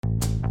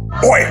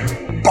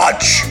Oi,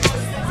 Budge!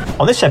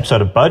 On this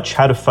episode of Budge,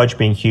 How to Fudge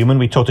Being Human,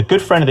 we talked to a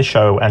good friend of the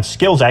show and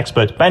skills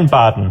expert Ben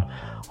Barden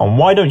on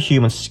why don't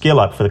humans skill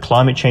up for the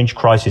climate change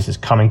crisis that's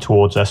coming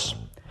towards us.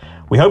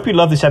 We hope you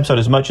love this episode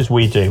as much as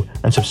we do,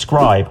 and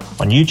subscribe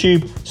on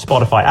YouTube,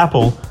 Spotify,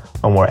 Apple,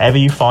 and wherever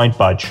you find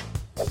Budge.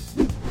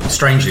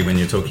 Strangely, when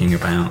you're talking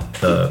about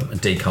the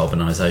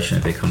decarbonisation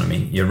of the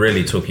economy, you're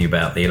really talking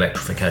about the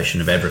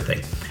electrification of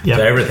everything. Yep.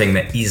 So everything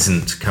that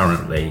isn't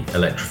currently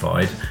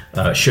electrified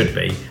should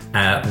be,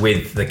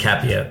 with the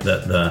caveat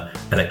that the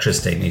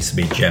electricity needs to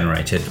be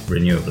generated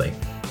renewably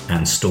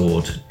and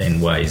stored in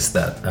ways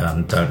that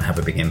don't have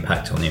a big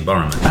impact on the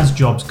environment. As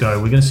jobs go,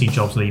 we're going to see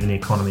jobs leaving the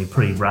economy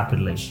pretty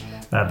rapidly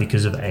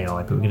because of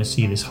AI, but we're going to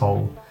see this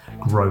whole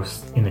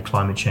growth in the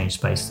climate change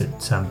space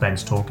that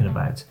Ben's talking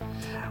about.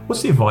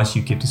 What's the advice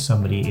you give to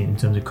somebody in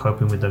terms of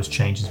coping with those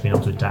changes, being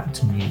able to adapt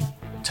to new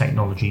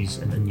technologies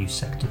and new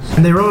sectors?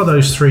 And there are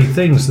those three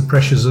things: the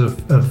pressures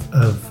of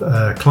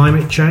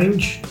climate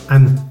change,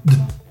 and the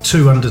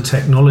two under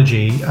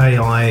technology,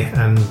 AI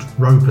and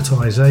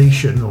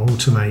robotisation or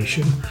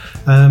automation.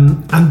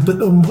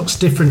 But what's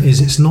different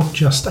is it's not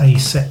just a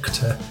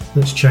sector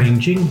that's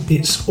changing,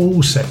 it's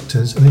all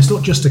sectors, and it's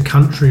not just a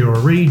country or a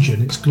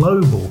region, it's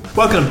global.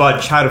 Welcome to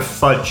Budge, How to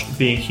Fudge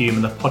Being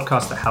Human, the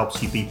podcast that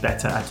helps you be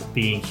better at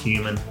being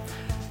human.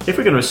 If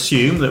we're going to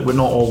assume that we're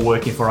not all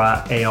working for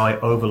our AI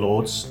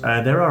overlords,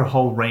 there are a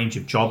whole range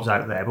of jobs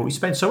out there, but we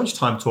spend so much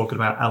time talking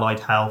about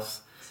allied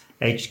health,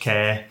 aged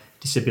care,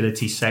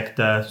 disability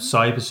sector,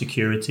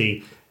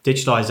 cybersecurity,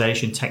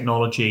 digitalization,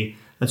 technology,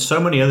 and so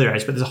many other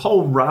areas. But there's a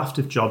whole raft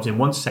of jobs in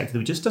one sector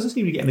that just doesn't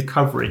seem to be getting the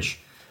coverage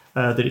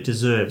that it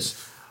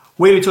deserves.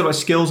 We're talking about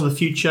skills of the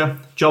future,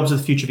 jobs of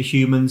the future for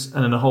humans,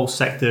 and in a whole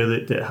sector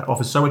that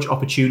offers so much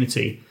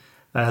opportunity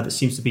that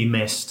seems to be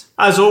missed.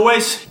 As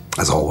always,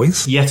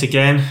 yet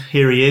again,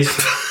 here he is.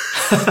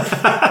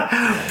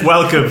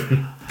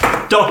 Welcome,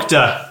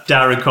 Dr.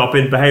 Darren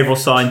Coppin, behavioural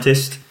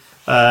scientist,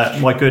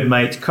 my good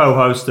mate,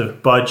 co-host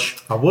of Budge.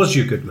 I was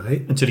your good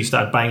mate. Until he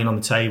started banging on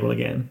the table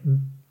again.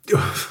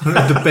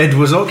 The bed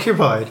was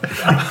occupied.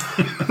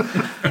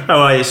 How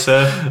are you,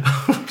 sir?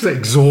 I was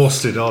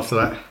exhausted after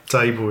that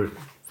table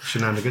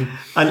shenanigan.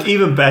 And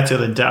even better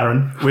than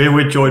Darren,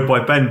 we're joined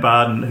by Ben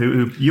Barden,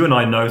 who you and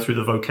I know through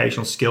the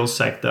vocational skills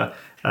sector,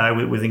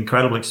 with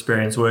incredible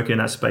experience working in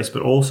that space,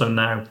 but also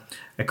now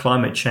a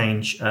climate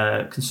change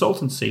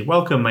consultancy.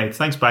 Welcome, mate.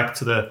 Thanks back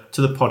to the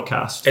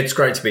podcast. It's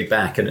great to be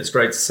back, and it's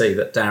great to see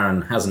that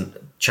Darren hasn't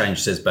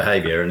changed his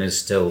behaviour and is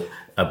still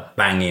a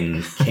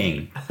banging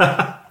king.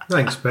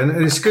 Thanks, Ben.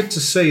 And it's good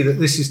to see that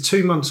this is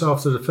 2 months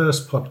after the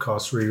first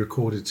podcast we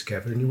recorded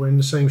together and you're wearing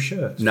the same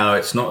shirt. No,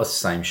 it's not the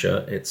same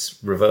shirt. It's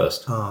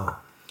reversed.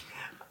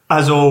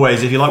 As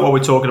always, if you like what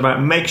we're talking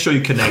about, make sure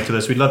you connect with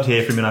us. We'd love to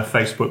hear from you in our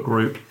Facebook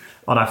group,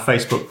 on our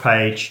Facebook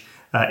page,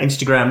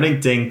 Instagram,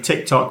 LinkedIn,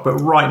 TikTok. But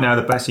right now,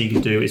 the best thing you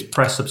can do is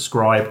press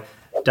subscribe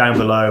down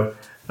below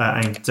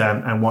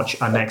and watch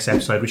our next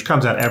episode, which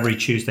comes out every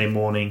Tuesday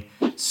morning,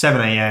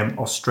 7 a.m.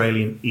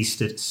 Australian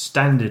Eastern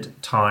Standard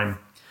Time.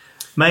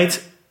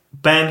 Mate,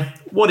 Ben,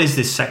 what is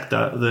this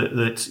sector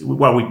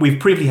we've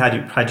previously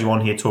had you on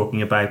here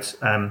talking about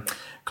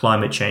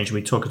climate change.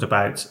 We talked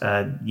about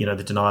the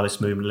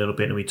denialist movement a little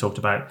bit, and we talked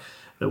about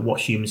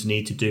what humans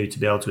need to do to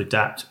be able to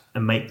adapt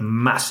and make the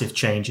massive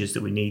changes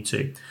that we need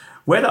to.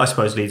 Where that I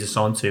suppose leads us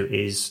on to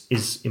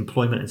is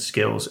employment and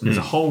skills. And there's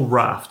a whole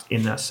raft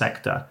in that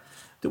sector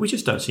that we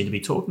just don't seem to be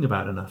talking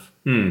about enough.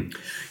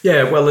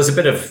 Yeah, well, there's a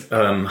bit of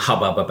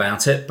hubbub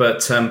about it,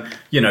 but,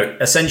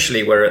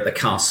 essentially we're at the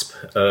cusp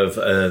of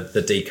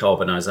the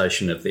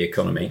decarbonisation of the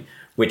economy,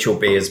 which will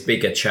be as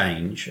big a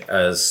change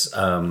as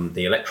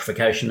the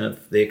electrification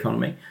of the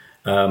economy.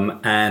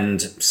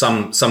 And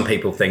some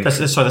people think...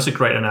 That's a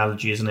great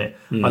analogy, isn't it?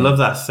 I love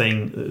that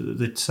thing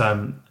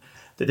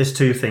that there's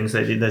two things.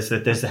 There's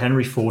the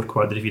Henry Ford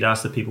quote that if you'd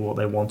asked the people what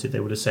they wanted, they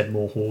would have said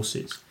more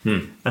horses.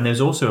 And there's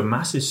also a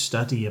massive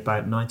study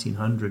about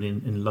 1900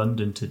 in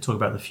London to talk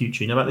about the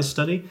future. You know about this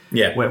study?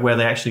 Yeah. Where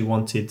they actually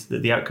wanted,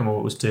 the outcome of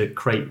it was to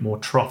create more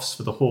troughs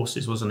for the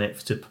horses, wasn't it?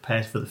 To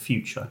prepare for the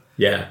future.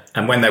 Yeah.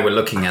 And when they were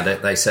looking at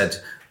it, they said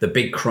the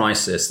big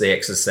crisis, the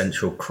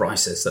existential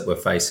crisis that we're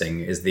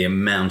facing is the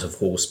amount of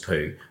horse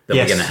poo that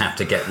we're going to have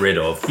to get rid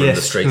of from the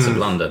streets of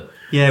London.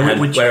 Yeah,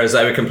 whereas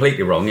they were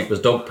completely wrong. It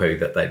was dog poo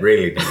that they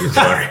really needed to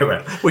worry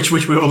about. which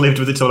we all lived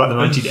with until like the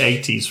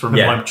 1980s from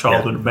my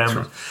childhood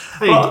memories.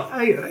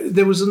 Hey,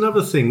 there was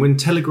another thing. When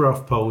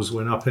telegraph poles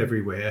went up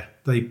everywhere,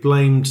 they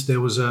blamed there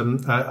was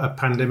a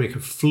pandemic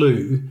of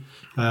flu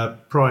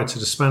prior to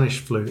the Spanish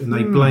flu, and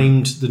they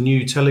blamed the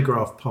new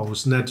telegraph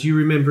poles. Now, do you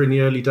remember in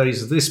the early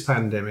days of this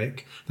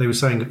pandemic, they were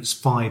saying it was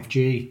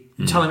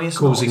 5G telling me it's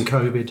causing not.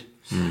 COVID?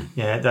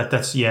 Yeah,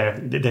 that's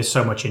there's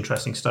so much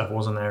interesting stuff,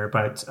 wasn't there,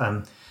 about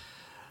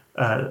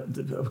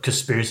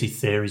conspiracy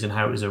theories and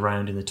how it was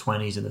around in the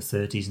 20s and the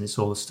 30s, and it's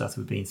all the stuff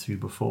we've been through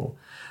before.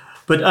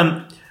 But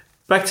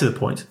back to the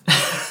point.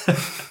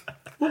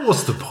 What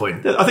was the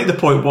point? I think the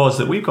point was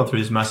that we've gone through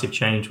this massive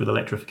change with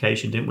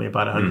electrification, didn't we,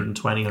 about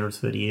 120,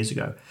 130 years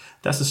ago.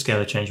 That's the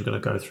scale of change we've got to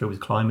go through with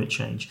climate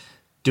change.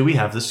 do we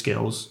have the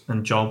skills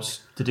and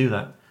jobs to do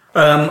that?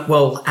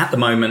 Well, at the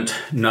moment,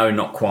 no,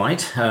 not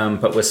quite,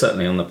 but we're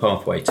certainly on the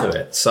pathway to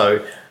it.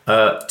 So,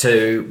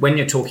 when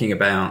you're talking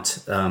about,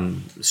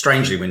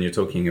 strangely, when you're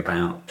talking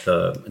about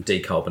the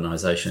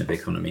decarbonisation of the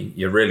economy,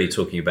 you're really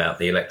talking about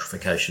the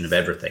electrification of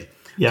everything.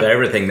 Yep. So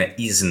everything that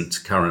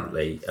isn't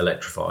currently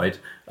electrified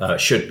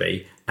should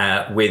be,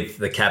 with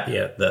the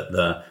caveat that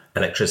the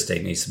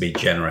electricity needs to be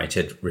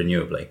generated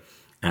renewably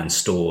and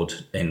stored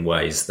in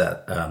ways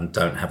that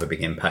don't have a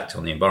big impact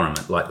on the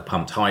environment, like the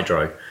pumped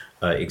hydro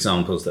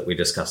examples that we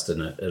discussed at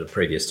a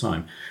previous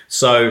time.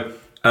 So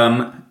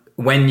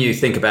when you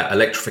think about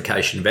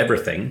electrification of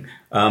everything,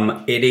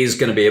 it is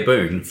going to be a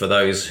boon for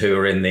those who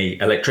are in the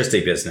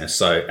electricity business.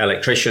 So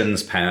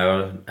electricians,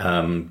 power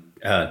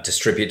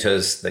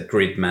distributors, the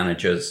grid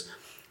managers,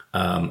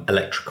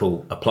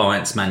 electrical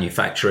appliance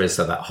manufacturers,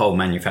 so that whole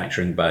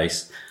manufacturing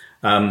base.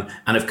 And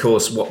of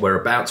course, what we're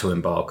about to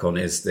embark on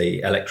is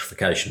the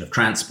electrification of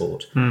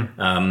transport.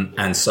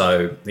 And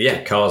so,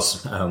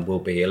 cars will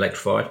be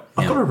electrified.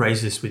 I've got to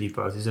raise this with you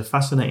both. There's a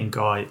fascinating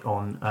guy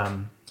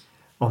on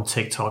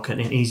TikTok, and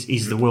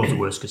he's the world's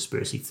worst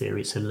conspiracy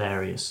theory. It's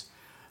hilarious.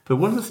 But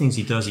one of the things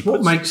he does,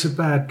 what makes a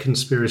bad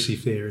conspiracy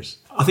theorist?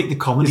 I think the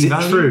comedy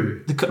value. Is it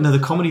true? The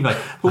comedy value.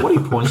 But what he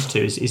points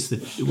to is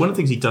that one of the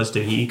things he does do.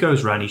 He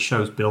goes around. He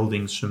shows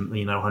buildings from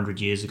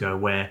 100 years ago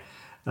where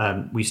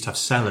we used to have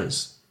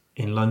cellars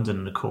in London,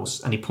 and of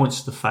course, and he points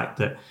to the fact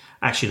that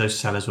actually those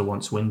cellars were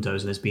once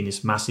windows, and there's been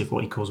this massive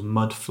what he calls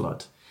mud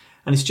flood.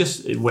 And it's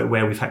just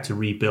where we've had to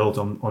rebuild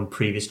on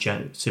previous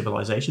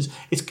civilizations.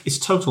 It's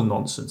total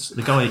nonsense.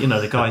 The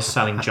guy's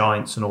selling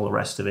giants and all the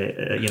rest of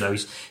it.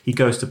 He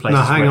goes to places.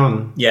 No, hang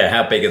on. Yeah,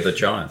 how big are the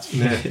giants?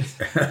 Yeah.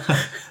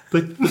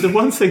 But the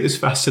one thing that's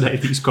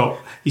fascinating, he's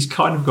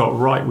kind of got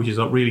right, which is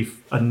really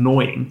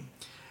annoying,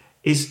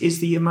 is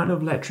the amount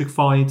of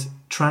electrified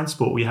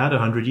transport we had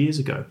 100 years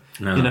ago.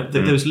 No.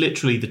 There was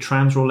literally the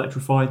trams were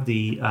electrified.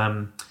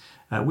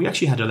 We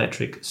actually had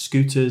electric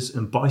scooters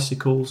and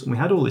bicycles, and we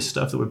had all this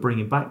stuff that we're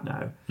bringing back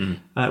now,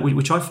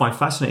 which I find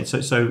fascinating. So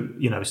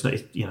it's not.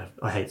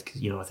 I hate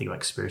because I think about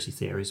conspiracy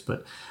theories,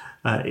 but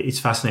it's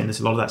fascinating. There's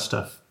a lot of that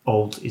stuff.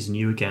 Old is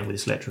new again with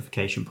this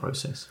electrification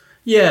process.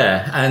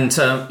 Yeah, and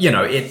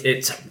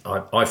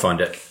I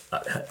find it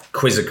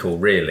quizzical,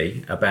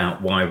 really,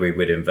 about why we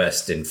would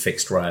invest in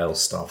fixed rail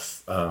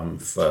stuff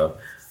for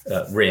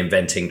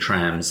reinventing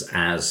trams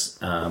as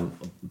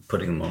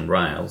putting them on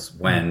rails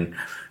when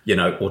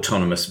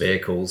autonomous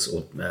vehicles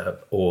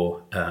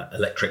or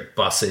electric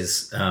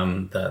buses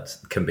that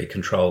can be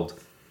controlled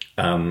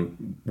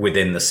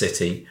within the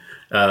city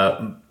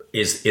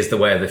is the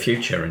way of the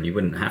future, and you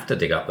wouldn't have to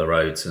dig up the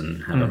roads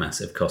and have a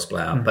massive cost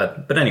blowout.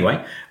 But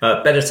anyway,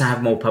 better to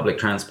have more public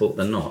transport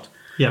than not.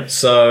 Yeah.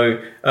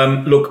 So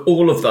look,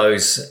 all of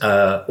those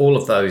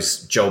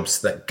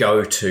jobs that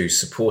go to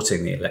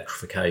supporting the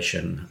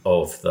electrification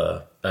of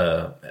the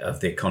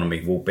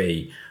economy will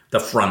be the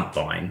front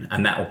line,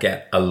 and that will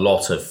get a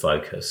lot of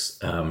focus.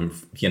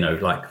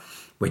 Like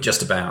we're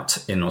just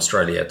about in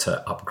Australia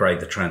to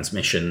upgrade the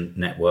transmission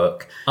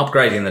network.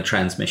 Upgrading the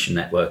transmission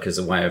network is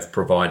a way of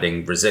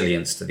providing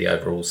resilience to the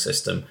overall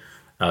system.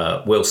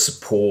 Will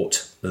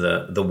support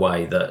the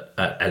way that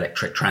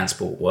electric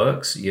transport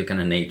works. You're going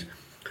to need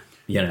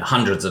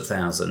hundreds of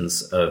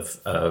thousands of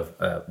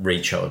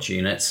recharge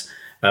units,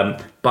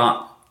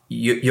 but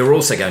you're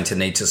also going to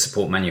need to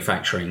support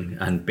manufacturing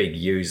and big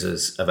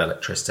users of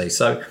electricity.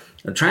 So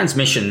the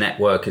transmission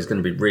network is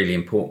going to be really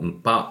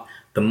important, but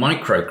the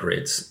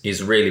microgrids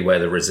is really where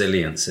the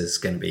resilience is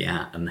going to be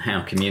at, and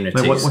how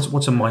communities...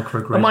 What's a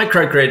microgrid? A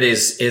microgrid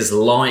is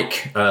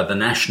like the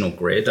national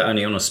grid,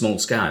 only on a small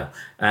scale.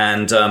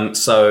 And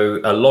so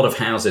a lot of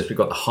houses, we've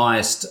got the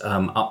highest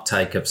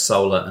uptake of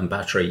solar and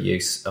battery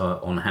use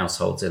on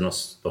households in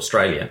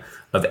Australia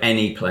of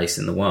any place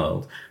in the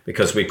world,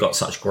 because we've got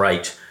such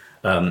great...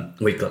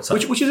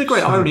 Which is a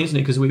great irony, isn't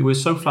it? Because we're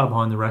so far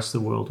behind the rest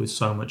of the world with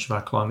so much of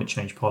our climate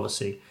change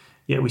policy,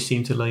 yet we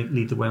seem to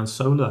lead the way on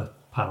solar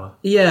power.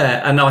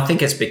 Yeah, and I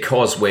think it's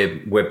because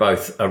we're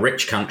both a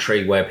rich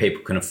country where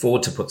people can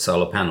afford to put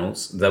solar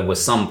panels. There were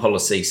some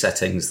policy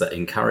settings that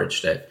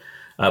encouraged it.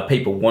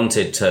 People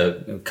wanted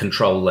to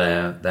control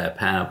their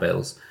power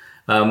bills.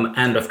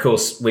 And of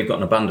course, we've got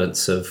an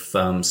abundance of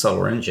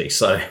solar energy.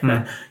 So,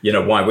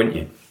 why wouldn't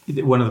you?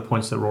 One of the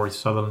points that Rory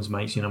Sutherland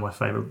makes, my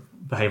favourite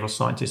behavioural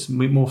scientist,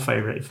 more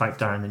favourite, in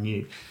fact, Darren, than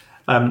you,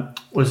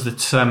 was that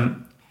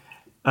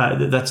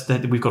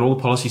that we've got all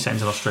the policy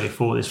settings in Australia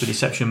for this, with the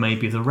exception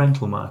maybe of the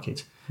rental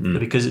market. But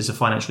because it's a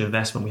financial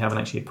investment, we haven't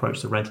actually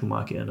approached the rental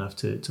market enough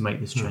to make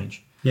this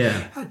change.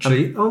 Yeah.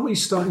 Actually, aren't we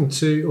starting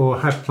to, or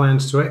have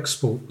plans to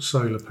export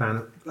solar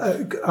panel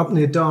up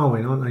near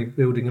Darwin? Aren't they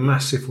building a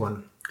massive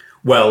one?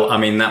 Well, I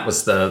mean, that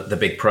was the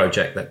big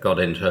project that got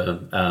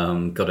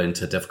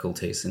into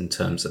difficulties in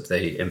terms of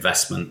the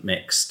investment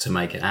mix to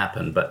make it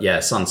happen. But yeah,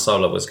 Sun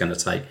Solar was going to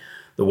take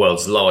the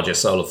world's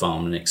largest solar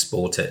farm and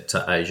export it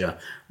to Asia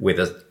with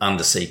an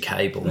undersea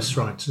cable. That's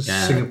right,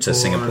 to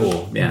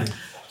Singapore. Yeah.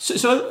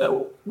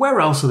 So where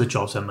else are the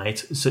jobs then, mate?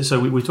 So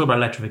we talked about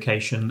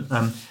electrification.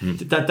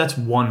 That's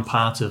one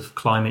part of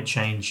climate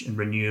change and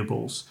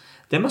renewables.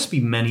 There must be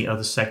many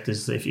other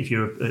sectors that if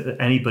you're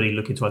anybody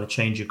looking to either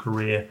change your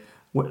career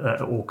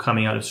or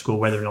coming out of school,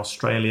 whether in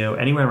Australia or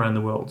anywhere around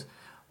the world,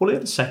 what are the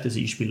other sectors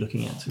that you should be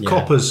looking at? Yeah.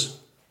 Coppers.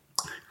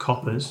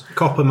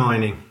 Copper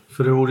mining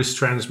for all this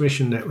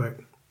transmission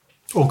network.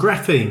 Or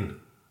graphene,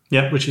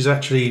 which is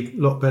actually a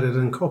lot better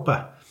than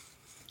copper.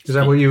 Is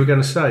that what you were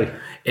going to say?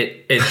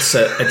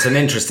 It's an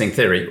interesting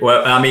theory.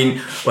 Well, I mean,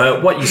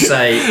 what you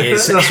say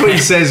is... That's what he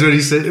says when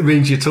he says it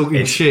means you're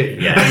talking shit.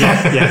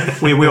 Yeah.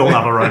 We all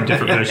have our own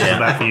different versions of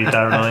that for you,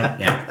 Darren, I think.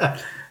 Yeah.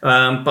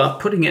 But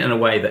putting it in a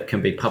way that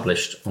can be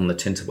published on the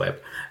Tinterweb.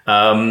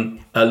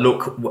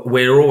 Look,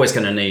 we're always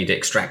going to need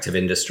extractive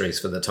industries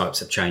for the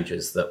types of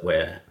changes that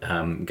we're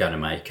going to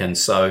make. And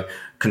so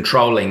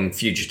controlling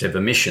fugitive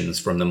emissions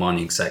from the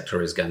mining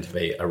sector is going to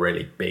be a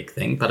really big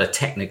thing, but a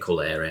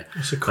technical area.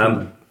 It's a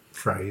common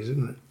phrase,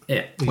 isn't it?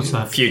 Yeah. What's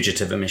that?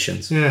 Fugitive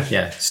emissions.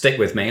 Yeah. Stick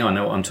with me. I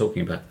know what I'm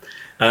talking about.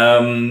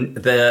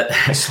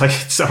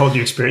 It's a whole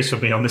new experience for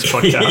me on this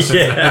podcast.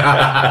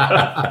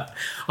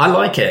 I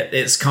like it.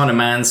 It's kind of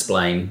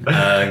mansplain.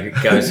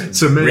 Goes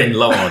to me. writ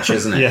large,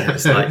 isn't it? Yeah.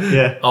 It's like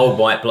old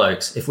white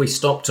blokes. If we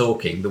stop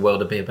talking, the world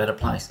would be a better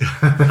place.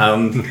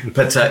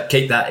 But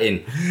keep that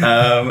in.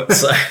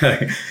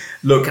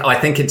 Look, I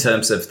think in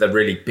terms of the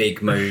really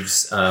big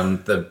moves,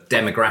 the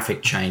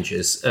demographic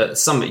changes,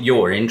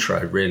 your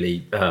intro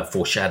really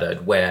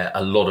foreshadowed where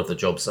a lot of the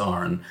jobs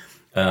are, and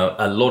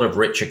a lot of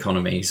rich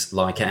economies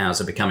like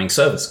ours are becoming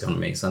service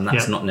economies, and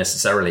that's not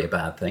necessarily a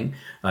bad thing.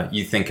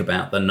 You think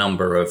about the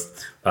number of,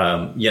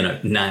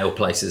 nail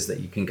places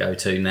that you can go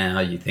to now.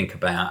 You think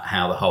about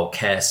how the whole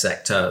care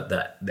sector,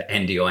 the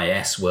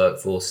NDIS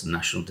workforce, the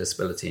National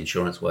Disability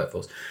Insurance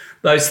workforce,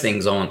 those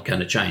things aren't going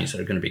to change.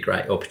 There are going to be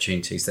great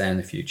opportunities there in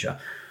the future.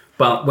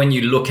 But when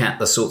you look at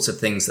the sorts of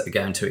things that are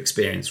going to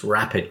experience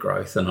rapid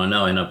growth, and I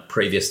know in a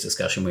previous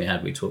discussion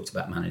we talked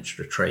about managed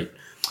retreat.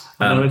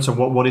 So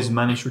what is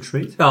managed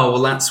retreat? Oh,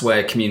 well, that's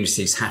where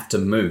communities have to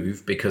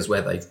move because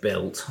where they've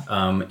built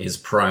is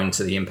prone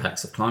to the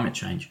impacts of climate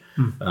change.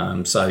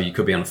 So you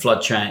could be on a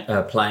flood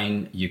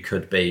plain, you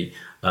could be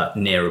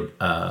near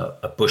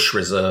a bush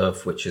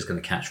reserve, which is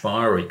going to catch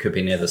fire, or you could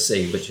be near the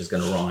sea, which is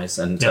going to rise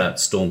and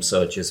storm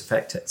surges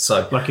affect it.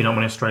 So lucky not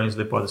many Australians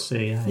live by the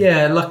sea.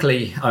 Yeah,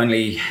 luckily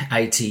only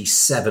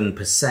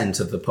 87%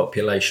 of the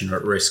population are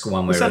at risk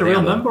one way or the other. Is that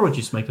a real number, or did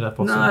you just make it up?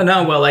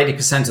 No. Well,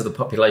 80% of the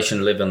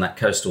population live in that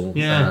coastal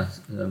wow.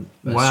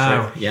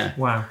 strip. Yeah.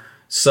 Wow.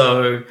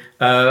 So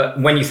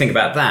when you think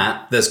about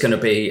that, there's going to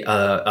be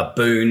a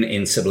boon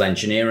in civil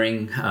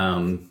engineering,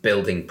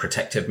 building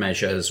protective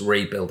measures,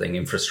 rebuilding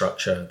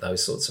infrastructure,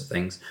 those sorts of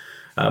things.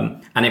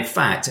 And in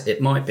fact,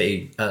 it might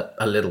be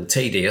a little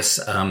tedious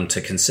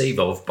to conceive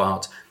of,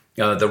 but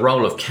the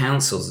role of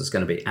councils is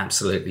going to be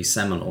absolutely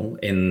seminal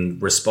in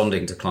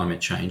responding to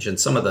climate change. And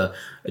some of the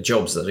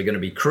jobs that are going to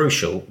be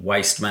crucial,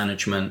 waste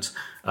management,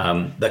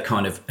 the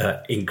kind of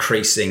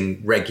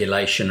increasing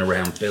regulation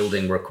around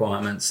building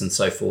requirements and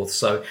so forth.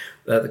 So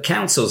the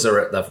councils are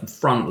at the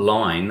front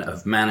line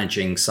of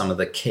managing some of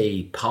the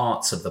key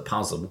parts of the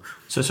puzzle.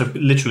 So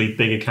literally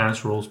bigger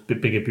council rules,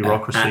 bigger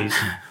bureaucracies.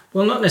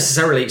 Well, not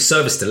necessarily.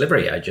 Service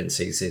delivery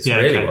agencies is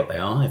what they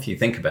are, if you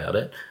think about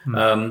it.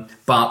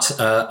 But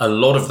a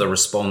lot of the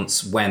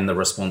response, when the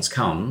response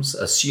comes,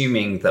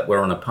 assuming that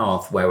we're on a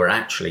path where we're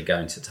actually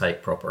going to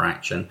take proper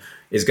action,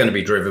 is going to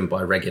be driven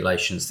by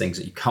regulations, things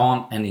that you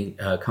can't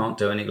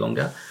do any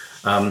longer,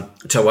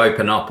 to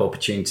open up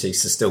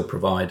opportunities to still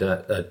provide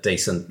a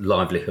decent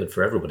livelihood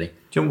for everybody.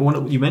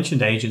 John, you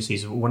mentioned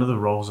agencies. One of the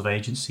roles of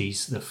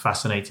agencies that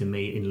fascinated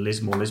me in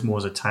Lismore. Lismore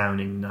is a town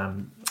in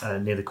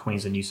near the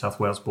Queensland-New South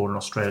Wales border in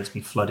Australia. It's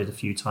been flooded a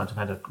few times and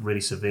had a really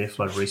severe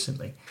flood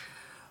recently.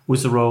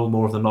 Was the role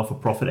more of the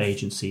not-for-profit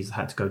agencies that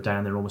had to go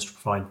down there almost to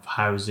provide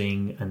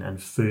housing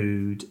and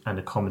food and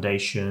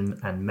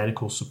accommodation and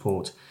medical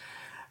support?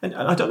 And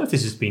I don't know if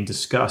this has been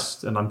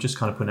discussed, and I'm just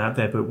kind of putting it out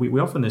there, but we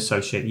often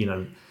associate,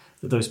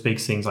 those big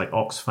things like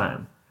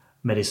Oxfam,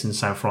 Médecins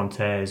Sans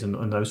Frontières,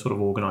 and those sort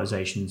of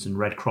organisations, and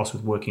Red Cross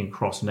with working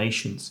across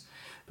nations.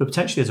 But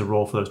potentially there's a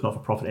role for those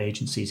not-for-profit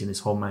agencies in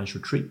this whole managed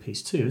retreat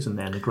piece too, isn't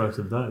there, and the growth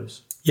of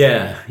those?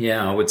 Yeah,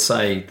 I would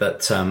say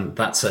that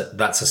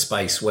that's a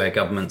space where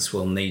governments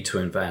will need to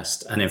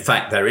invest. And in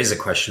fact, there is a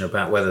question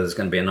about whether there's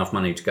going to be enough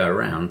money to go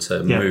around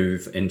to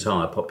move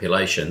entire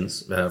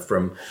populations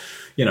from...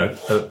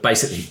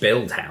 basically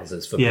build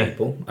houses for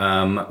people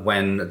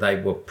when they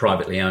were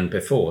privately owned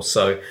before.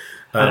 So,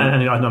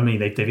 and I mean,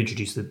 they've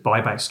introduced the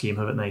buyback scheme,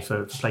 haven't they,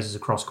 for places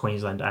across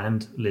Queensland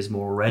and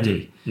Lismore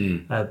already.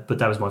 But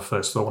that was my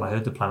first thought when I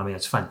heard the plan. I mean,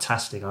 it's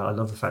fantastic. I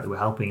love the fact that we're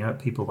helping out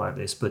people like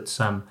this. But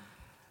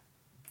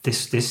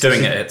this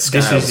doing it at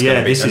scale is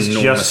going to be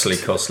enormously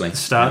costly. The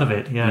start of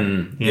it,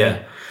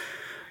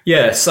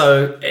 Yeah.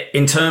 So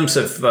in terms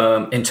of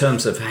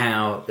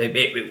how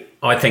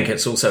I think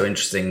it's also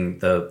interesting,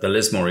 the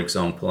Lismore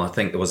example. I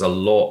think there was a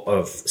lot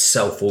of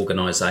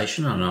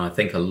self-organisation, and I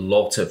think a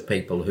lot of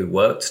people who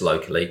worked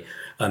locally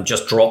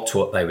just dropped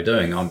what they were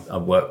doing. I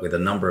worked with a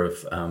number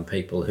of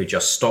people who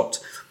just stopped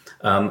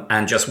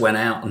and just went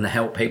out and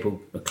helped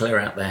people clear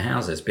out their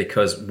houses,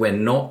 because we're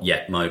not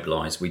yet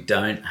mobilised. We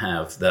don't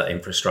have the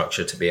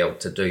infrastructure to be able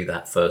to do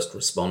that first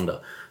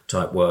responder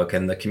type work.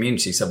 And the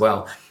community said,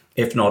 well,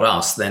 if not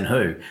us, then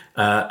who?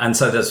 And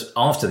so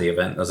after the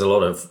event, there's a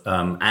lot of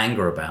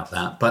anger about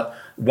that. But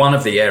one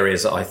of the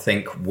areas that I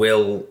think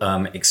will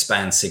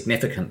expand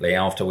significantly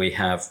after we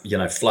have,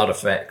 flood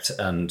effect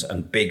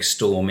and big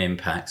storm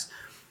impacts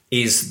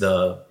is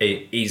the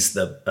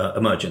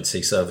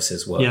emergency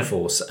services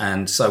workforce. Yeah.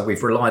 And so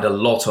we've relied a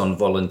lot on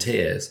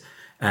volunteers,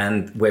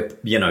 and we're,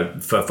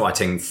 for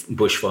fighting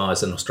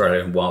bushfires in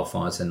Australia and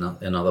wildfires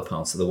in other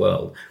parts of the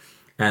world.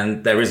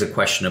 And there is a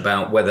question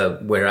about whether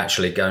we're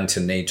actually going to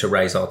need to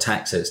raise our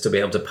taxes to be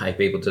able to pay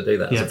people to do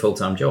that as a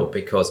full-time job,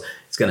 because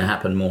it's going to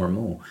happen more and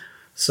more.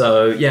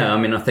 So,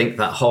 I think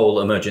that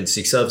whole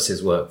emergency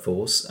services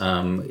workforce,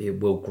 it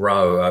will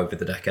grow over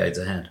the decades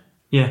ahead.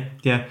 Yeah.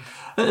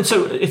 And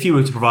so if you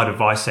were to provide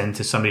advice then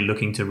to somebody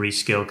looking to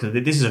reskill, because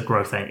this is a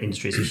growth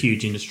industry, it's a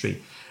huge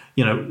industry,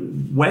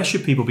 where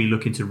should people be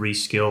looking to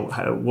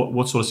reskill?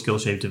 What sort of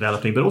skills are you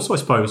developing? But also, I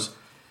suppose,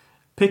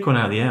 pick one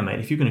out of the air, mate.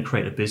 If you're going to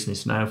create a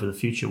business now for the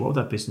future, what would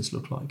that business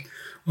look like?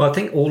 Well, I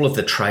think all of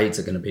the trades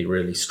are going to be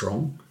really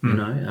strong.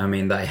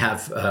 They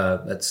have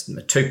that's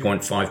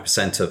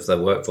 2.5% of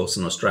the workforce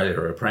in Australia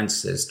are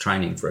apprentices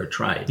training for a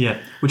trade. Yeah,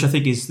 which I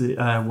think is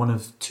one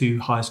of two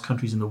highest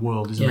countries in the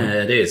world, isn't it?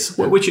 Yeah, it is.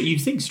 Which you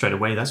think straight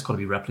away that's got to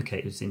be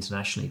replicated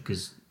internationally,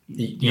 because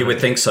you would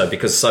think so,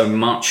 because so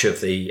much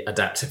of the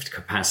adaptive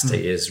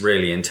capacity is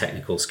really in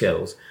technical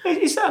skills.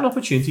 Is that an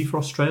opportunity for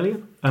Australia?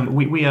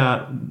 We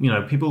are,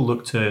 people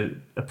look to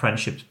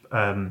apprenticeship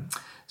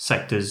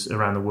sectors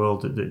around the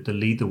world that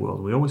lead the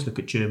world. We always look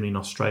at Germany and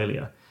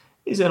Australia.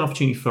 Is there an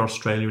opportunity for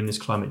Australia in this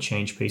climate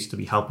change piece to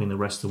be helping the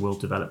rest of the world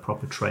develop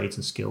proper trades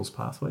and skills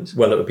pathways?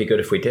 Well, it would be good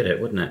if we did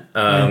it, wouldn't it?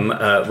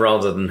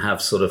 Rather than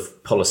have sort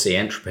of policy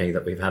entropy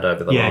that we've had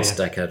over the last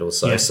decade or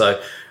so. Yeah. So,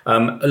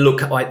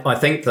 look, I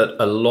think that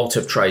a lot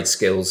of trade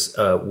skills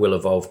will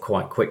evolve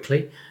quite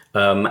quickly.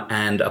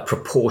 And a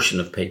proportion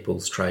of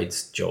people's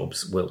trades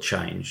jobs will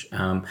change.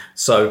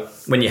 So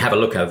when you have a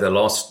look over the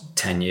last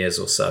 10 years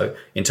or so,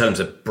 in terms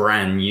of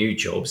brand new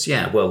jobs,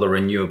 the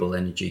renewable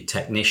energy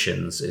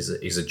technicians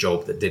is a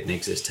job that didn't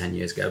exist 10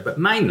 years ago. But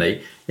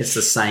mainly, it's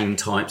the same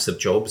types of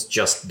jobs,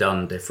 just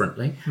done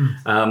differently.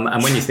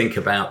 And when you think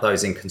about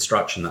those in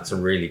construction, that's a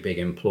really big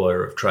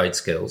employer of trade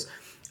skills.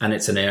 And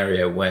it's an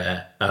area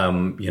where,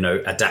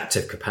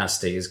 adaptive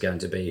capacity is going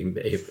to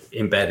be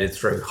embedded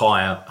through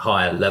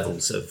higher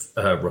levels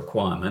of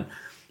requirement.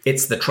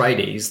 It's the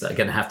tradies that are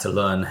going to have to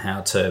learn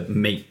how to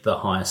meet the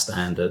higher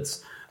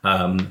standards,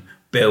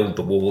 build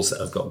the walls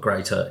that have got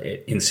greater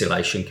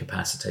insulation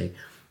capacity,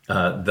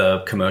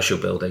 the commercial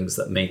buildings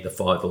that meet the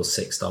 5 or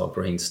 6 star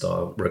green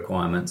star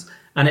requirements.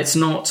 And it's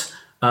not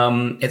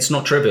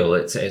trivial.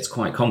 It's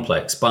quite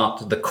complex,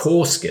 but the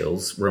core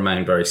skills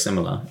remain very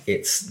similar.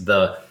 It's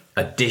the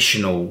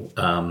additional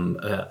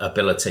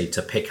ability to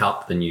pick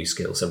up the new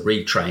skills, so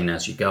retrain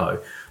as you go,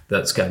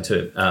 that's going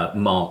to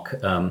mark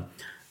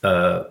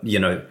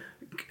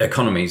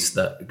economies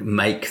that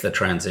make the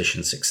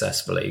transition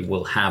successfully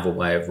will have a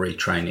way of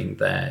retraining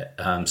their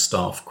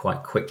staff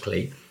quite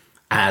quickly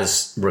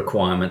as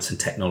requirements and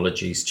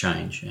technologies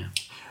change.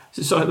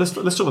 So let's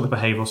talk about the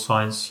behavioural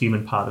science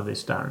human part of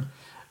this, Darren.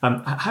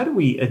 How do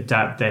we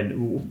adapt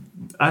then?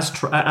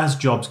 As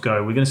jobs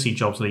go, we're going to see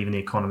jobs leaving the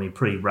economy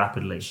pretty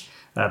rapidly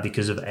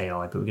because of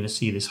AI, but we're going to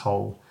see this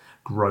whole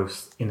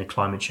growth in the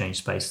climate change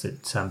space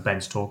that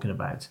Ben's talking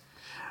about.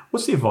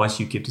 What's the advice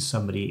you give to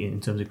somebody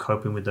in terms of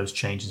coping with those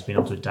changes, being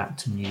able to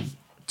adapt to new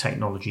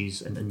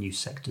technologies and new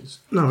sectors?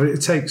 No, it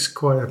takes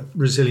quite a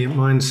resilient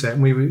mindset.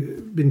 And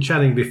we've been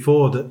chatting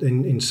before that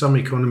in some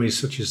economies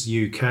such as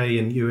the UK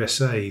and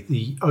USA,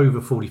 the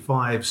over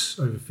 45s,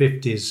 over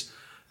 50s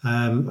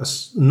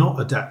are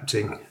not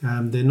adapting.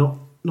 They're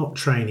not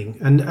training.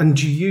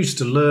 And you used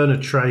to learn a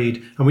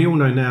trade, and we all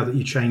know now that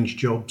you change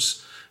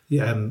jobs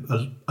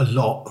a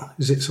lot.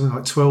 Is it something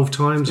like 12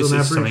 times on average?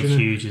 It's something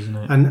huge, isn't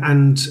it?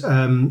 And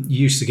you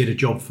used to get a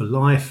job for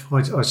life.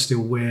 I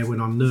still wear, when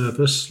I'm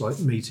nervous, like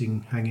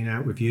hanging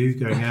out with you,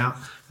 going out,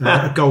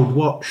 a gold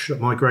watch that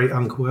my great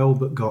Uncle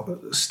Albert got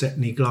at the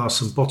Stepney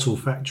Glass and Bottle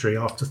Factory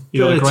after 30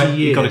 years.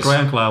 You got a great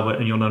Uncle Albert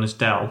and you're known as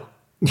Dell.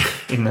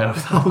 In there.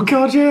 Oh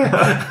God,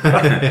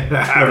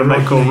 yeah. A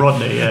mate called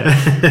Rodney,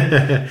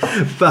 yeah.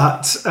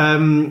 But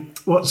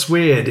what's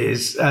weird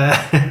is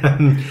that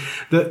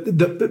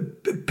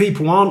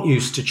people aren't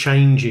used to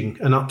changing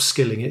and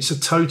upskilling. It's a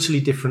totally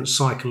different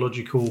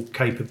psychological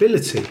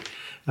capability.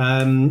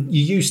 You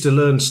used to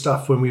learn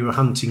stuff when we were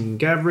hunting and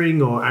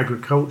gathering or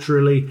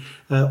agriculturally,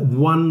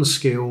 one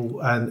skill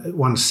and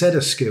one set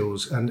of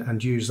skills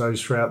and use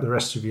those throughout the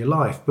rest of your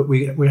life. But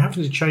we're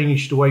having to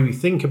change the way we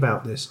think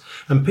about this.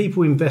 And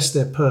people invest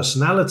their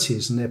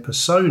personalities and their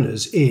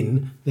personas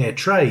in their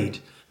trade.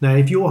 Now,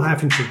 if you're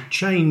having to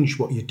change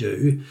what you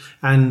do,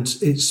 and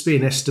it's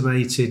being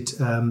estimated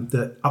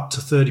that up to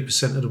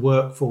 30% of the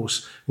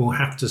workforce will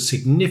have to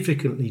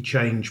significantly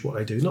change what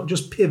they do, not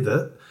just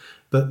pivot,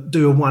 but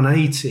do a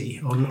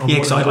 180 on yeah,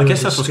 what I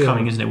guess that's what's skill.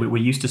 coming, isn't it? We're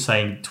used to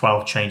saying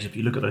 12 changes. If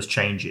you look at those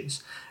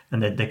changes,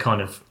 and they're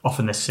kind of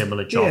often they're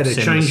similar jobs. Yeah, they're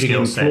similar changing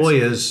skill sets.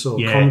 employers or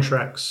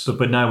contracts.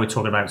 But now we're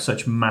talking about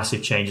such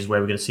massive changes where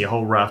we're going to see a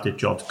whole raft of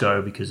jobs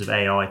go because of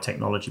AI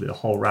technology, but a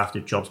whole raft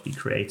of jobs be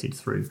created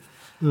through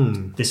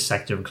this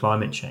sector of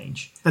climate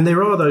change. And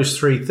there are those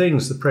three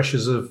things: the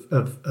pressures of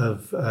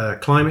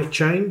climate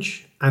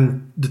change,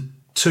 and the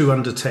two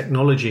under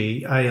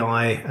technology,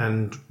 AI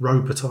and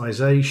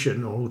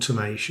robotisation or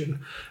automation.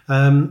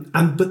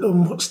 But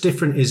what's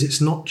different is it's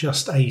not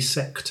just a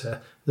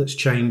sector that's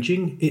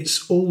changing,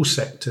 it's all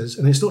sectors,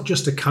 and it's not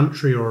just a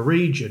country or a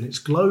region, it's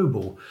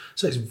global.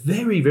 So it's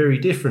very, very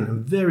different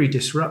and very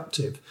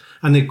disruptive.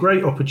 And they're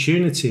great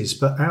opportunities,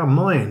 but our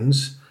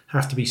minds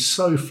have to be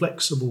so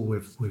flexible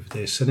with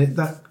this, and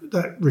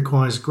that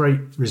requires great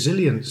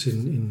resilience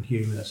in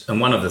humans. And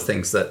one of the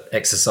things that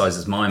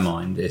exercises my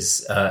mind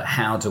is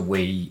how do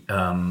we,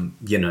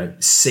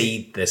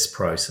 seed this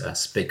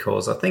process?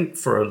 Because I think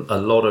for a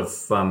lot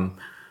of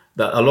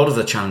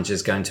the challenge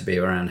is going to be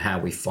around how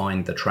we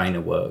find the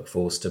trainer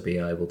workforce to be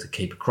able to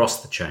keep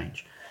across the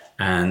change,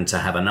 and to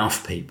have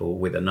enough people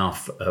with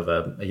enough of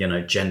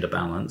a gender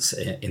balance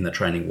in the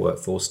training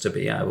workforce to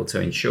be able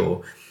to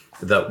ensure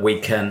that we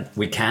can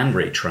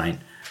retrain.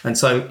 And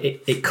so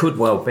it could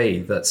well be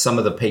that some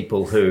of the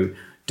people who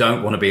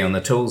don't want to be on the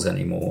tools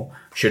anymore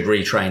should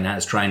retrain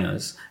as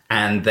trainers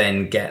and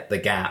then get the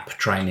gap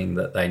training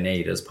that they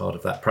need as part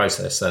of that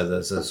process. So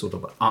there's a sort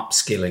of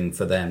upskilling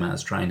for them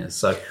as trainers.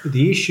 So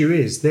the issue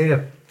is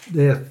their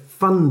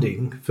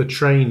funding for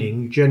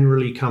training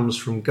generally comes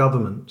from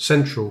government,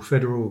 central,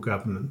 federal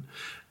government.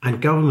 And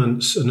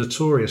governments are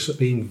notorious at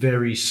being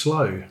very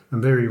slow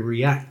and very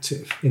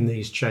reactive in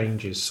these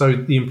changes. So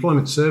the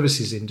employment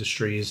services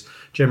industry is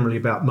generally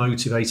about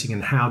motivating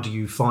and how do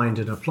you find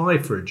and apply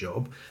for a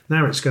job.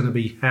 Now it's going to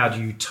be how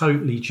do you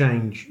totally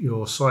change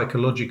your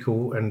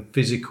psychological and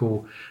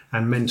physical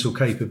and mental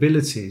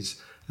capabilities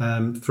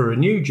for a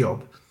new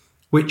job,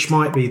 which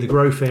might be the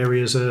growth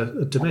areas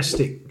are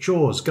domestic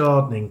chores,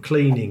 gardening,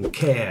 cleaning,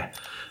 care.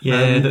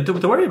 Yeah,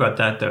 the worry about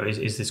that though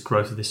is this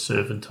growth of this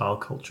servile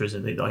culture,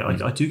 isn't it?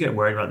 I do get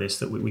worried about this,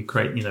 that we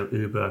create,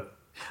 Uber.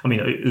 I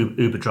mean,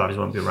 Uber drivers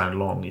won't be around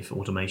long if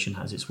automation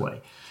has its way.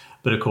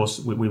 But of course,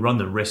 we run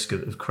the risk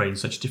of creating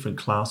such different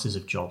classes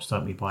of jobs,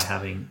 don't we, by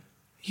having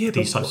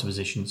these types of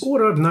positions?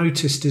 What I've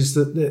noticed is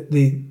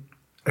that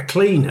a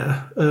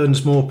cleaner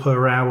earns more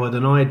per hour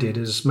than I did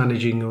as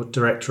managing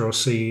director or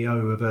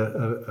CEO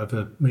of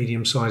a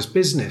medium-sized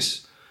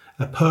business.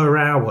 Per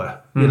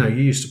hour, you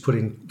used to put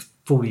in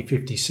 40,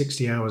 50,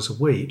 60 hours a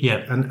week.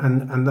 Yeah. And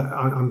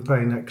I'm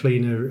paying that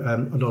cleaner a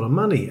lot of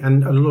money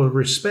and a lot of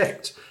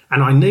respect.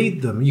 And I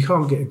need them. You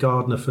can't get a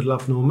gardener for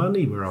love nor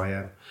money where I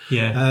am.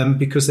 Yeah.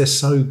 Because they're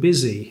so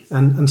busy.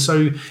 And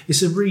so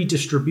it's a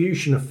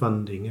redistribution of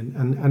funding.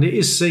 And it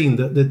is seen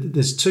that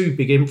there's two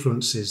big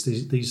influences,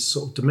 these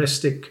sort of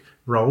domestic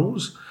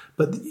roles,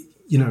 but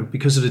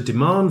because of the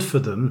demand for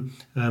them,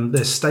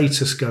 their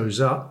status goes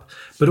up,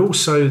 but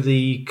also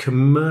the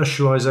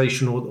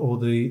commercialization or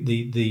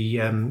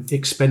the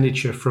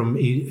expenditure from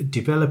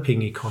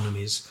developing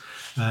economies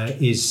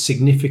is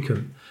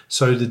significant.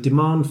 So the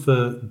demand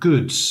for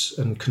goods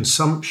and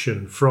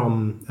consumption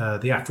from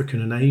the African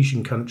and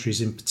Asian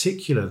countries in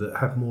particular that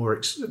have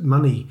more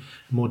money,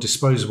 more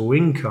disposable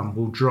income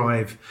will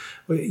drive,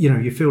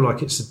 you feel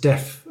like it's the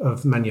death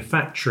of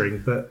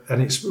manufacturing,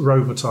 and it's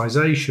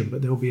robotisation,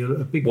 but there'll be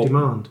a big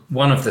demand.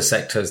 One of the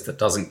sectors that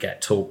doesn't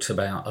get talked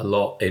about a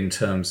lot in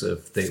terms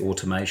of the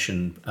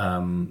automation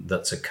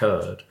that's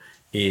occurred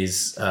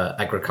is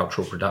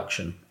agricultural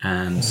production.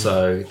 And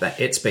so that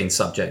it's been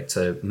subject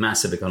to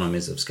massive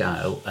economies of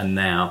scale, and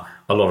now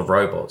a lot of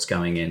robots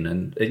going in,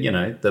 and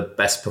the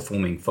best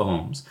performing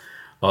farms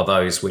are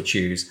those which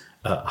use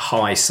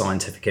high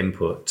scientific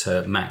input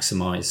to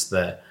maximize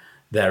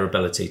their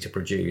ability to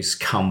produce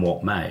come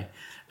what may.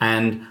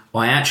 And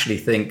I actually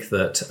think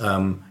that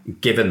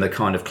given the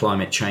kind of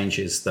climate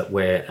changes that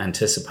we're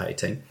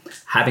anticipating,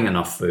 having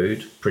enough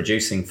food,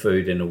 producing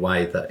food in a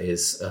way that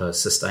is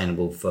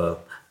sustainable for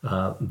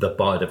the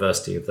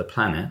biodiversity of the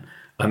planet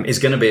is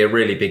going to be a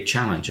really big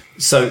challenge.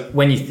 So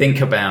when you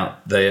think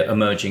about the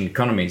emerging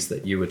economies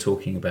that you were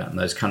talking about in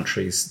those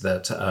countries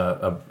that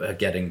are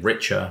getting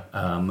richer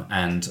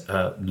and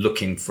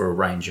looking for a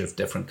range of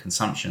different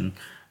consumption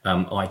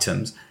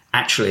items,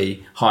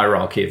 actually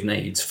hierarchy of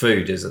needs,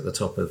 food is at the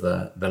top of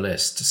the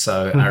list.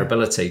 So our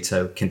ability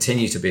to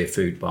continue to be a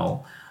food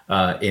bowl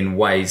in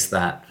ways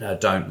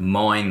that don't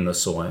mine the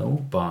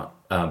soil but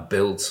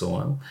build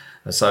soil.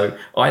 So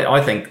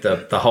I think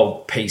that the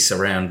whole piece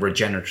around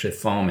regenerative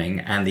farming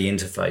and the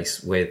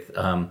interface with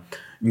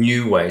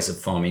new ways of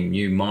farming,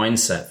 new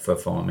mindset for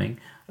farming,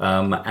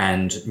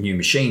 and new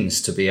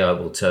machines to be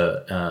able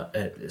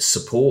to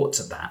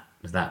support that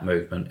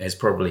movement is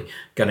probably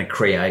going to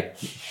create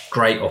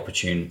great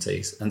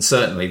opportunities and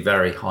certainly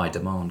very high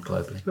demand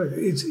globally.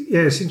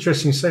 It's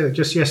interesting to say that.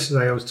 Just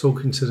yesterday I was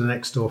talking to the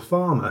next door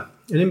farmer,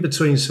 and in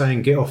between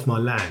saying "get off my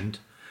land,"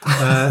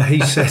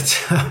 he said,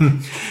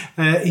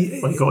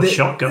 "You got a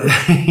shotgun."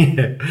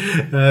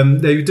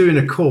 They were doing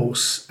a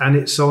course, and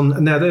it's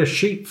on. Now they're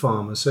sheep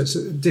farmers, so it's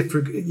a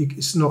different.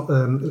 It's not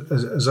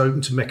as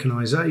open to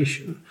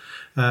mechanisation,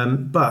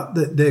 but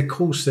their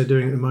course they're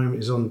doing at the moment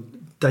is on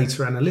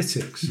data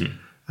analytics. Mm.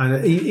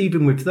 And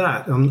even with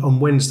that, on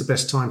when's the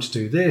best time to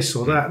do this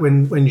or that,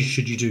 when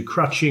should you do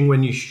crutching,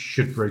 when you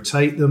should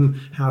rotate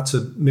them, how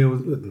to mill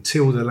and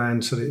till the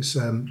land so that it's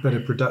better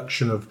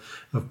production of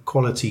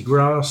quality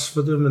grass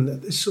for them,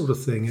 and this sort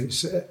of thing.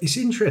 It's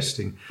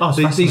interesting. Oh,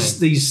 it's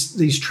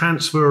these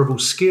transferable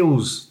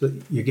skills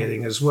that you're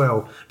getting as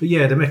well. But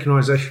yeah, the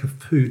mechanisation of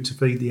food to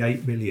feed the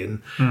 8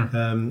 billion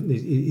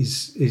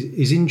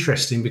is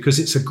interesting, because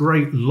it's a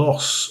great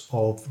loss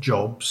of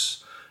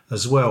jobs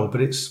as well, but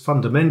it's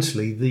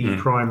fundamentally the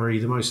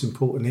most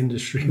important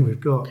industry we've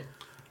got.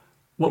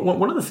 Well,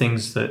 one of the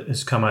things that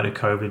has come out of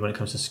COVID when it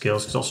comes to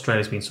skills, because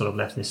Australia's been sort of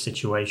left in this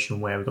situation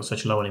where we've got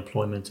such low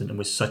unemployment and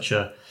we're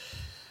so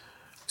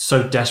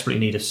desperately in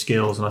need of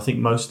skills, and I think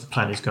most of the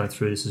planet is going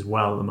through this as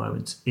well at the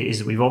moment, is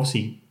that we've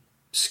obviously,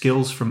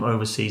 skills from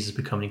overseas has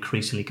become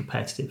increasingly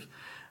competitive.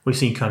 We've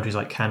seen countries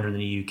like Canada and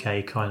the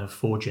UK kind of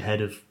forge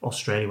ahead of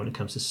Australia when it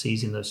comes to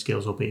seizing those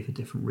skills, albeit for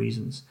different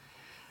reasons.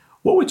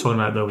 What we're talking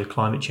about, though, with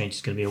climate change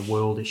is going to be a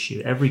world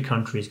issue. Every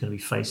country is going to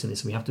be facing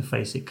this, and we have to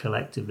face it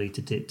collectively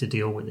to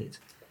deal with it.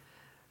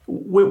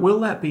 Will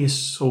that be a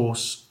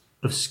source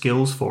of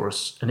skills for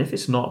us? And if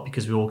it's not,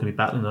 because we're all going to be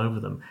battling over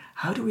them,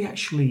 how do we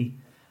actually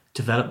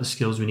develop the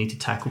skills we need to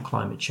tackle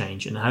climate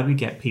change? And how do we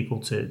get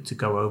people to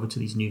go over to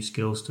these new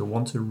skills, to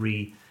want to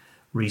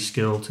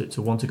reskill,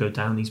 to want to go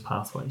down these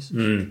pathways?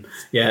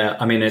 Yeah,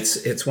 I mean,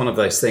 it's one of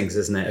those things,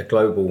 isn't it?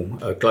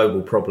 A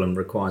global problem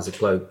requires a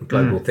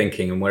global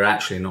thinking, and we're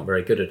actually not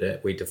very good at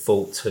it. We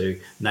default to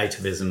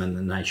nativism and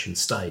the nation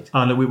state.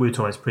 Oh no, we were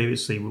talking about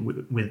previously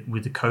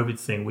with the COVID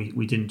thing.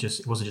 We didn't just,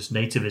 it wasn't just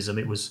nativism.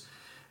 It was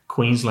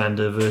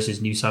Queenslander versus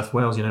New South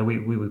Wales. You know, we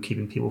were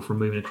keeping people from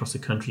moving across the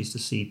countries to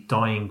see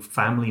dying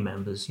family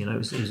members. You know, it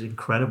was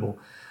incredible.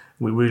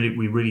 We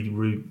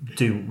really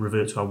do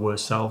revert to our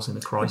worst selves in a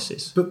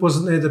crisis. But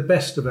wasn't there the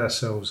best of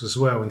ourselves as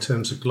well in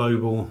terms of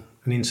global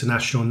and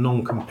international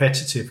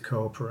non-competitive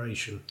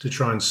cooperation to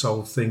try and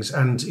solve things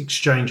and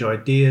exchange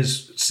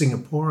ideas?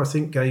 Singapore, I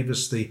think, gave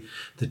us the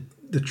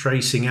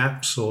tracing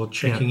apps or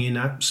checking in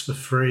apps for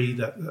free,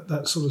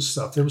 that sort of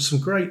stuff. There was some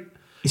great.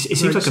 It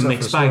seems like a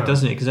mixed bag,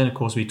 doesn't it? Because then, of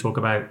course, we talk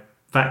about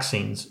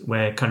vaccines,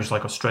 where countries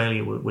like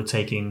Australia were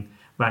taking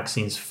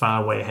vaccines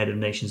far way ahead of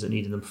nations that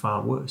needed them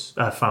far more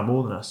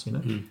than us. You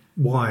know,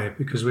 why?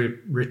 Because we're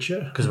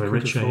richer. Because we're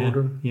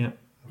richer. Yeah.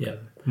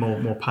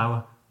 More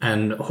power.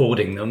 And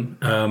hoarding them,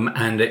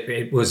 and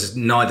it was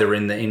neither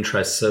in the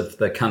interests of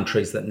the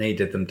countries that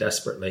needed them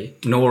desperately,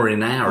 nor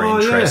in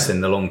our interests in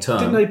the long term.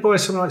 Didn't they buy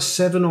something like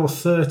 7 or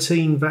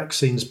 13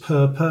 vaccines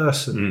per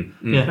person?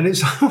 Yeah, and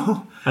it's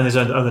and there's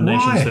other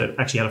nations that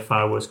actually had a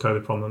far worse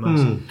COVID problem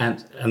than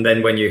us. And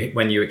then when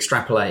you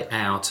extrapolate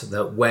out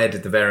that, where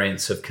did the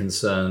variants of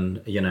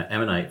concern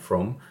emanate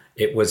from?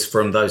 It was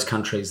from those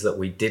countries that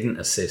we didn't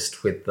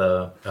assist with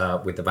the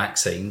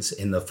vaccines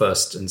in the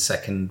first and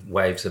second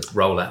waves of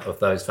rollout of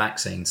those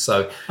vaccines.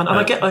 So,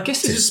 I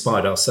guess this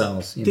despite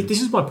ourselves,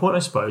 this is my point, I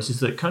suppose, is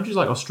that countries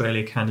like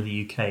Australia, Canada,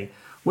 the UK,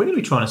 we're going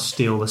to be trying to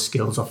steal the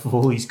skills off of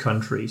all these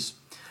countries,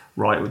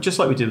 right? Just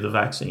like we did with the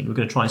vaccine, we're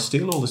going to try and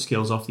steal all the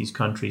skills off these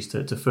countries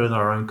to further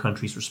our own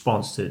country's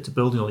response to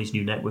building all these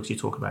new networks you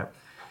talk about.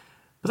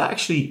 But that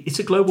actually, it's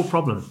a global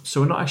problem, so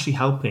we're not actually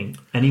helping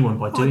anyone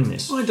by doing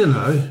this. I don't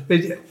know.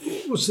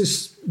 What's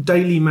this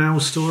Daily Mail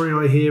story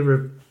I hear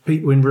of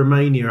people in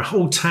Romania, a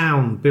whole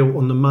town built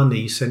on the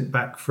money sent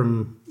back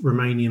from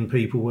Romanian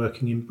people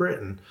working in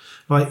Britain?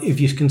 Like, if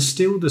you can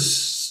steal the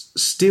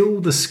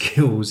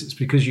skills, it's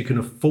because you can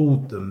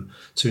afford them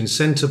to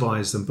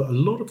incentivise them. But a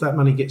lot of that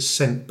money gets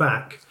sent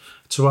back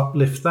to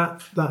uplift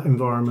that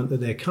environment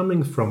that they're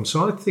coming from.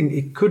 So I think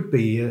it could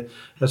be a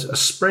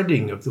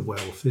spreading of the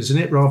wealth, isn't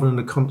it, rather than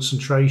a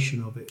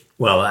concentration of it?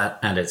 Well,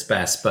 at its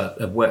best,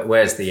 but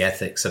where's the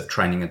ethics of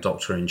training a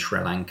doctor in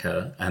Sri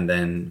Lanka and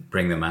then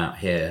bring them out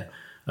here?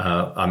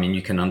 I mean,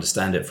 you can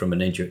understand it from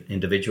an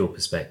individual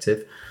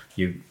perspective.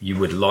 You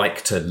would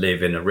like to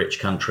live in a rich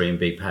country and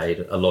be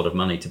paid a lot of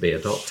money to be a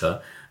doctor.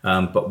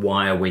 But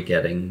why are we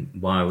getting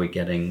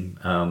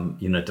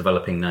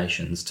developing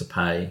nations to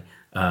pay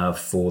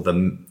for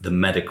the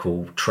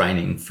medical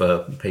training for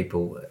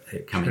people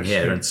coming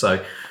here? And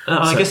so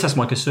I guess that's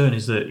my concern,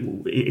 is that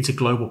it's a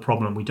global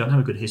problem. We don't have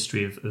a good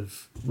history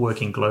of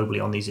working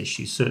globally on these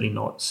issues, certainly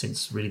not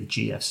since really the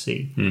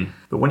GFC.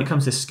 But when it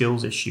comes to this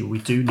skills issue, we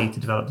do need to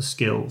develop the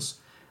skills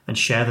and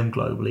share them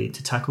globally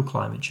to tackle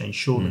climate change,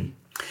 surely.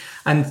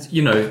 And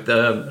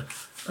there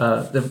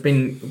have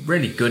been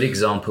really good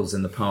examples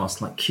in the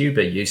past. Like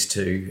Cuba used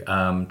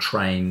to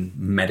train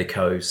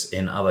medicos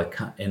in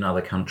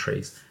other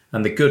countries,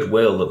 and the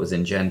goodwill that was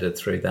engendered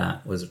through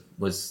that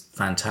was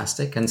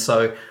fantastic. And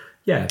so,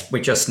 yeah,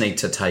 we just need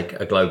to take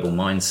a global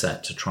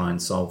mindset to try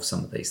and solve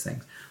some of these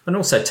things, and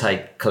also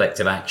take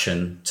collective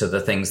action to the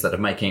things that are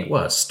making it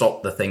worse.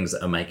 Stop the things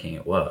that are making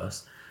it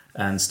worse,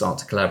 and start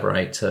to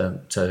collaborate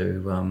to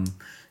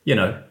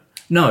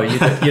No, you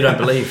don't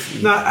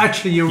believe. No,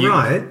 actually, you're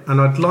right, and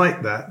I'd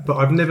like that, but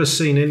I've never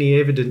seen any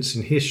evidence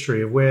in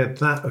history of where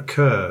that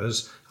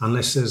occurs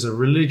unless there's a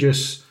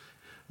religious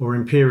or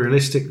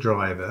imperialistic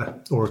driver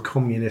or a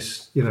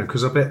communist,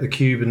 because I bet the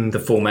Cuban... The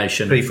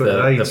formation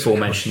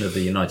of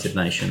the United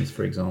Nations,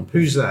 for example.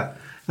 Who's that?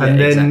 And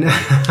then,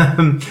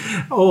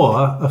 or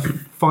a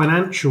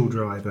financial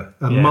driver,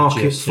 a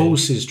market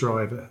forces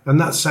driver.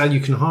 And that's how you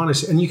can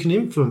harness it. And you can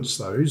influence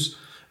those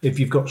if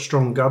you've got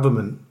strong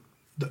government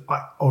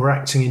or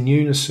acting in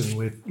unison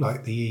with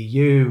like the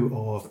EU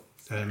or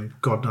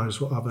God knows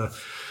what other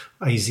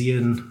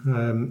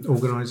ASEAN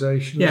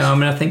organisations. Yeah, I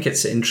mean, I think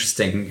it's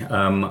interesting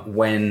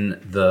when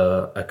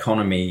the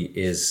economy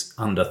is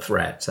under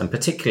threat, and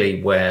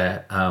particularly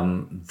where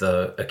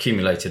the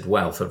accumulated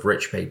wealth of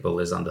rich people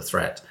is under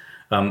threat.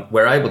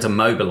 We're able to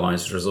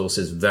mobilise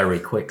resources very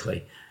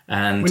quickly.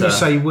 And when you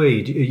say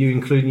we, are you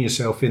including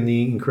yourself in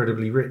the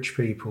incredibly rich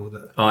people?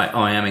 That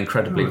I am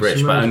incredibly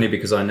rich, but only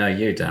because I know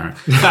you, Darren.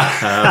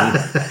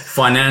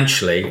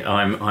 Financially,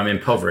 I'm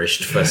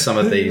impoverished for some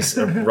of these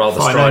rather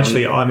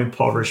Financially, I'm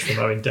impoverished for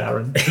knowing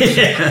Darren.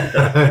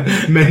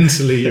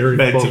 Mentally, you're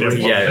impoverished.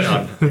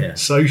 Yeah.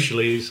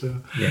 Socially, so.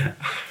 Yeah.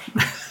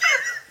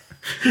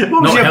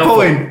 What was your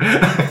point?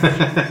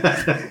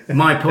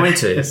 My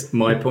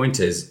point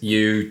is,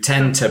 you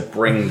tend to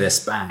bring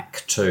this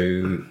back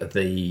to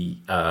the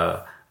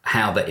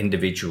how the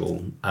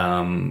individual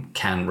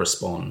can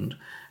respond,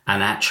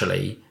 and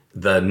actually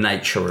the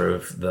nature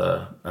of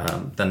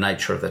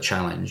the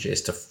challenge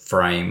is to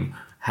frame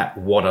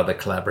what are the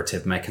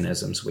collaborative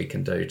mechanisms we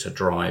can do to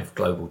drive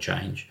global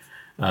change.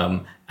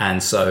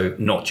 And so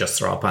not just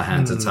throw up our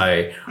hands and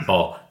say,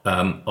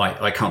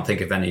 I can't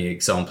think of any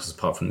examples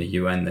apart from the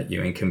UN that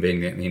you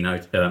inconveniently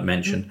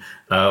mentioned,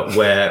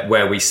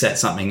 where we set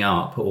something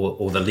up,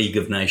 or the League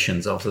of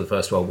Nations after the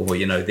First World War,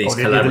 these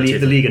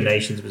collaborative... The League of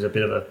Nations was a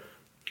bit of a...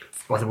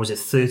 Was it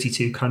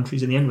 32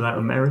 countries in the end without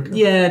America?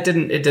 Yeah, it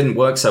didn't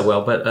work so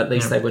well, but at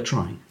least they were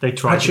trying. They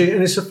tried. Actually,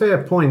 and it's a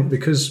fair point,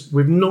 because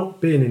we've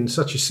not been in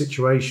such a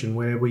situation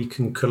where we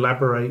can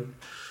collaborate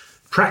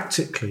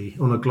practically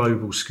on a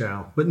global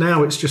scale, but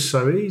now it's just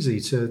so easy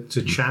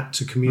to chat,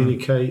 to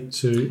communicate,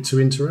 to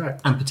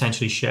interact, and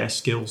potentially share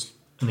skills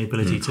and the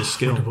ability to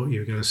skill. I wonder what you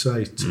were going to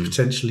say, to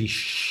potentially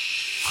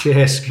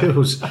share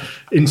skills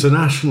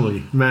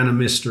internationally. Man of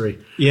mystery.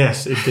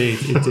 Yes,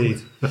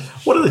 indeed.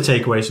 What are the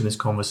takeaways from this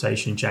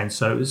conversation, James?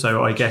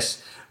 So I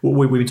guess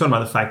we've been talking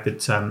about the fact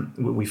that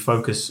we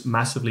focus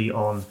massively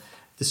on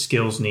the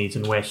skills needs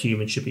and where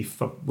humans should be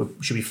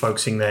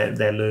focusing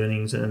their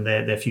learnings and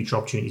their future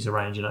opportunities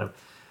around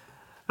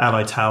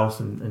allied health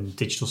and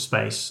digital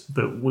space.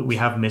 But we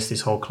have missed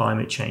this whole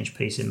climate change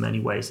piece in many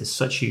ways. There's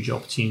such huge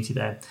opportunity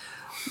there.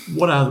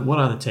 What are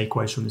the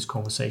takeaways from these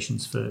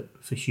conversations for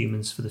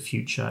humans for the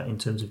future in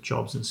terms of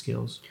jobs and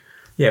skills?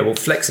 Yeah, well,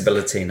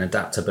 flexibility and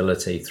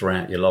adaptability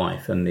throughout your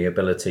life, and the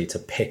ability to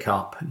pick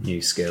up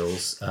new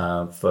skills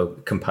for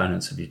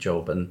components of your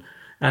job, and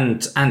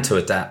to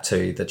adapt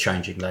to the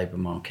changing labour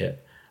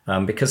market,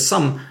 because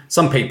some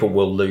people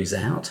will lose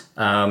out,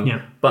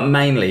 but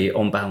mainly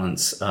on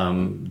balance,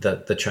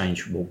 the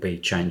change will be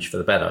change for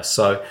the better.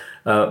 So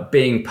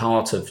being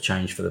part of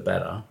change for the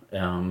better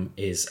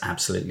is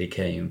absolutely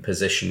key, and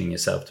positioning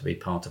yourself to be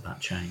part of that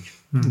change.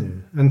 Yeah.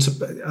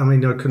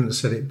 And I couldn't have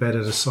said it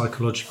better. The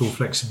psychological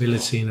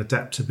flexibility and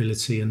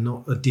adaptability, and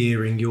not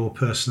adhering your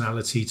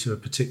personality to a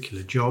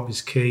particular job,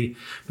 is key.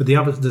 But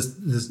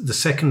the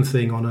second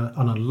thing on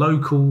a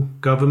local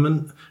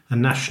government, a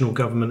national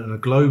government, and a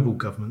global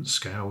government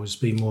scale is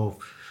be more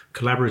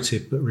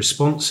collaborative, but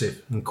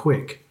responsive and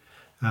quick,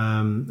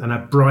 and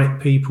have bright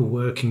people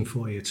working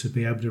for you to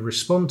be able to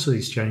respond to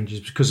these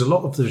changes, because a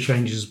lot of the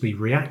changes will be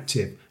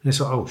reactive, and it's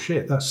like, oh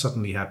shit, that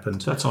suddenly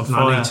happened. That's on and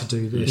fire. I need to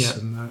do this.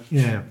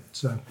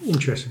 So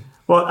interesting.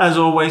 Well, as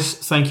always,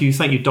 thank you,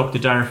 Dr.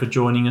 Darren, for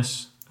joining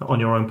us on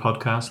your own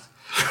podcast.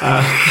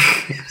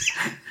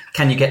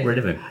 Can you get rid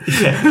of him?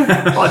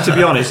 Yeah. Well, to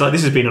be honest,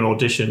 this has been an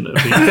audition.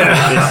 Thank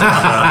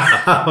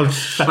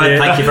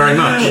you very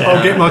much. Yeah.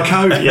 I'll get my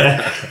coat.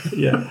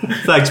 Yeah.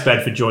 Thanks,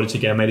 Ben, for joining us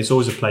again, mate. It's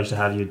always a pleasure to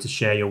have you to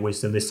share your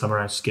wisdom, this time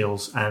around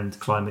skills and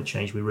climate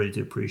change. We really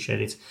do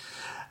appreciate it.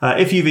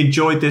 If you've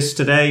enjoyed this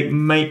today,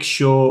 make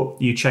sure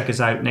you check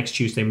us out next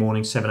Tuesday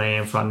morning, 7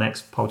 a.m. for our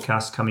next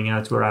podcast coming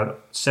out. We're out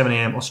 7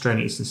 a.m.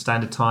 Australian Eastern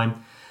Standard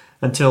Time.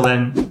 Until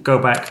then, go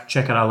back,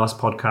 check out our last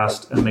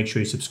podcast, and make sure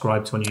you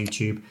subscribe to on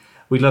YouTube.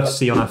 We'd love to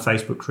see you on our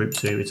Facebook group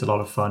too. It's a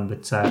lot of fun.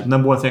 But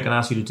number one thing I can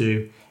ask you to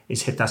do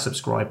is hit that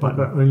subscribe button.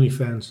 What about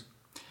OnlyFans?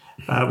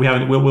 We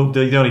haven't. The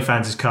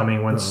OnlyFans is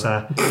coming once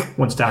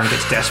Darren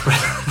gets desperate.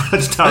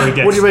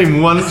 What do you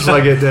mean? Once I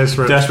get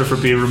desperate? Desperate for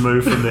being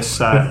removed from this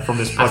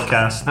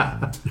podcast.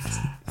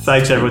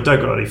 Thanks, everyone.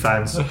 Don't go to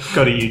OnlyFans.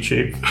 Go to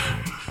YouTube.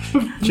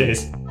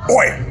 Cheers.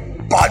 Oi,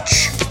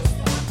 Budge!